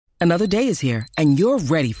Another day is here, and you're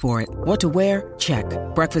ready for it. What to wear? Check.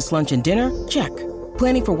 Breakfast, lunch, and dinner? Check.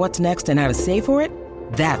 Planning for what's next and how to save for it?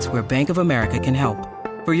 That's where Bank of America can help.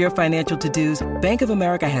 For your financial to-dos, Bank of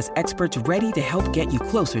America has experts ready to help get you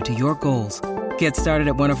closer to your goals. Get started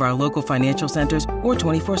at one of our local financial centers or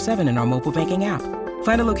 24/7 in our mobile banking app.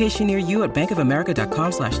 Find a location near you at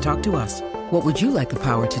bankofamerica.com/talktous. What would you like the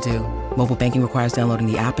power to do? Mobile banking requires downloading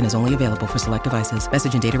the app and is only available for select devices.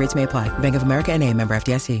 Message and data rates may apply. Bank of America N.A., member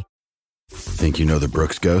FDIC. Think you know the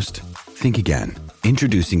Brooks Ghost? Think again.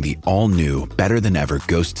 Introducing the all-new, better-than-ever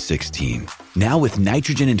Ghost 16. Now with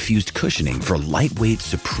nitrogen-infused cushioning for lightweight,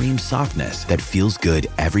 supreme softness that feels good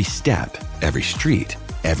every step, every street,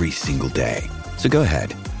 every single day. So go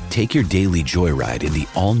ahead, take your daily joyride in the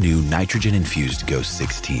all-new nitrogen-infused Ghost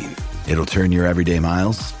 16. It'll turn your everyday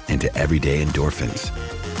miles into everyday endorphins.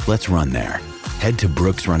 Let's run there. Head to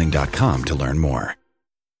brooksrunning.com to learn more.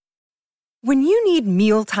 When you need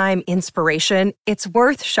mealtime inspiration, it's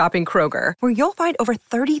worth shopping Kroger, where you'll find over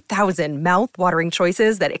 30,000 mouth-watering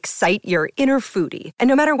choices that excite your inner foodie. And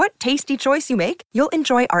no matter what tasty choice you make, you'll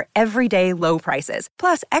enjoy our everyday low prices,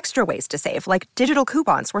 plus extra ways to save, like digital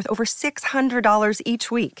coupons worth over $600 each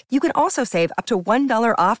week. You can also save up to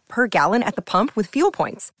 $1 off per gallon at the pump with fuel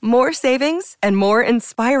points. More savings and more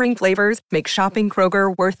inspiring flavors make shopping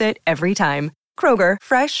Kroger worth it every time. Kroger,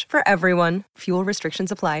 fresh for everyone. Fuel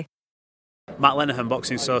restrictions apply. Matt Lenehan,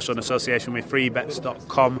 Boxing Social in association with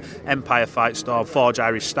freebets.com, Empire Fight Storm, Forge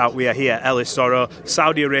Irish Stout. We are here, Ellis, Zorro,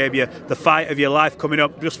 Saudi Arabia, the fight of your life coming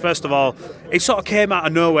up. Just first of all, it sort of came out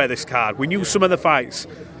of nowhere, this card. We knew some of the fights.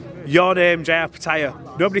 Your name, Jai Opetaia,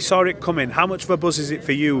 nobody saw it coming. How much of a buzz is it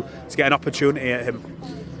for you to get an opportunity at him?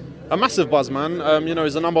 A massive buzz, man.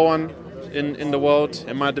 He's the number one in the world,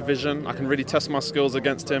 in my division. I can really test my skills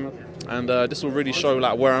against him, and this will really show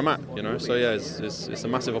where I'm at, so yeah, it's a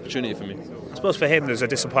massive opportunity for me. I suppose for him there's a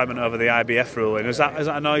disappointment over the IBF ruling. Has that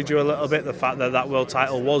annoyed you a little bit, the fact that world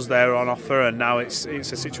title was there on offer and now it's a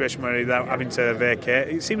situation where he's having to vacate?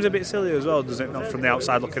 It seems a bit silly as well, does it not, from the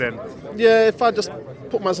outside looking in? Yeah, if I just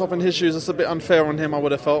put myself in his shoes, it's a bit unfair on him, I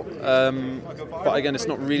would have felt, but again, it's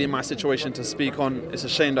not really my situation to speak on. It's a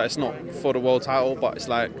shame that it's not for the world title, but it's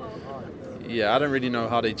I don't really know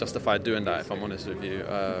how they justify doing that, if I'm honest with you.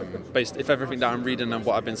 If everything that I'm reading and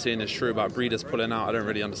what I've been seeing is true about breeders pulling out, I don't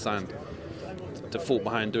really understand the thought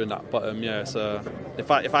behind doing that. But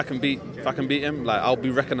if I can beat him, I'll be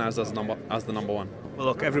recognised as the number one. Well,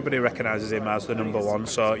 look, everybody recognises him as the number one,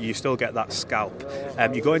 so you still get that scalp.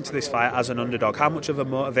 You go into this fight as an underdog. How much of a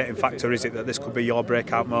motivating factor is it that this could be your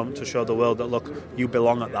breakout moment to show the world that, look, you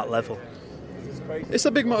belong at that level? It's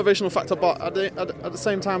a big motivational factor, but at the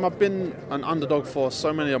same time, I've been an underdog for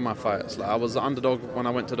so many of my fights. I was an underdog when I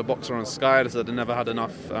went to the Boxer on Sky. They said I never had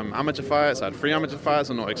enough amateur fights. I had 3 amateur fights.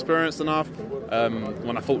 I'm not experienced enough.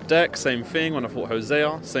 When I fought Deck, same thing. When I fought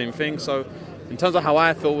Hosea, same thing. So in terms of how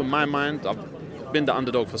I feel in my mind, I've been the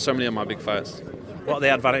underdog for so many of my big fights. What are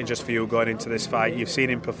the advantages for you going into this fight? You've seen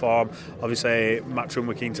him perform. Obviously, Matchroom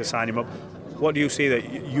were keen to sign him up. What do you see that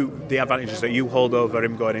the advantages that you hold over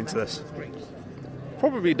him going into this?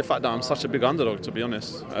 Probably the fact that I'm such a big underdog, to be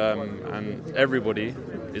honest, and everybody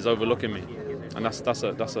is overlooking me, and that's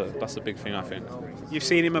a big thing, I think. You've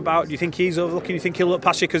seen him about. Do you think he's overlooking? You think he'll look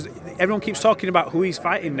past you? Because everyone keeps talking about who he's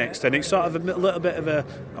fighting next, and it's sort of a little bit of a,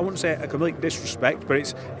 I wouldn't say a complete disrespect, but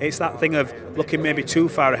it's that thing of looking maybe too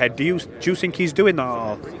far ahead. Do you think he's doing that at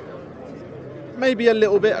all? Maybe a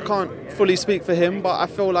little bit. I can't fully speak for him, but I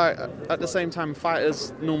feel like at the same time,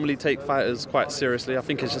 fighters normally take fighters quite seriously. I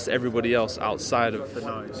think it's just everybody else outside of the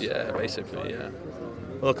noise. Yeah, basically, yeah.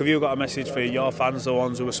 Well, look, have you got a message for your fans, the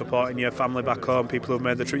ones who are supporting your family back home, people who've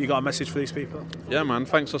made the trip? You got a message for these people? Yeah, man.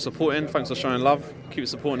 Thanks for supporting. Thanks for showing love. Keep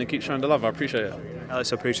supporting and keep showing the love. I appreciate it.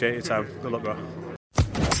 Ellis, I appreciate your time. Good luck, bro.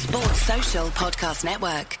 Sports Social Podcast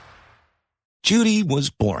Network. Judy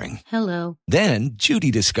was boring. Hello. Then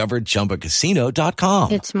Judy discovered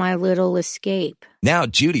ChumbaCasino.com. It's my little escape. Now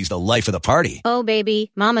Judy's the life of the party. Oh,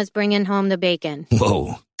 baby, mama's bringing home the bacon.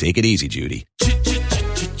 Whoa, take it easy, Judy.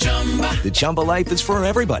 The Chumba life is for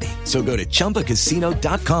everybody. So go to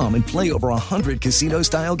ChumbaCasino.com and play over 100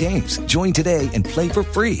 casino-style games. Join today and play for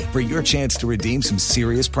free for your chance to redeem some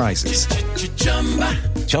serious prizes.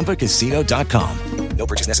 ChumbaCasino.com. No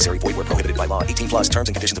purchase necessary. Void where prohibited by law. 18+ terms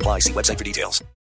and conditions apply. See website for details.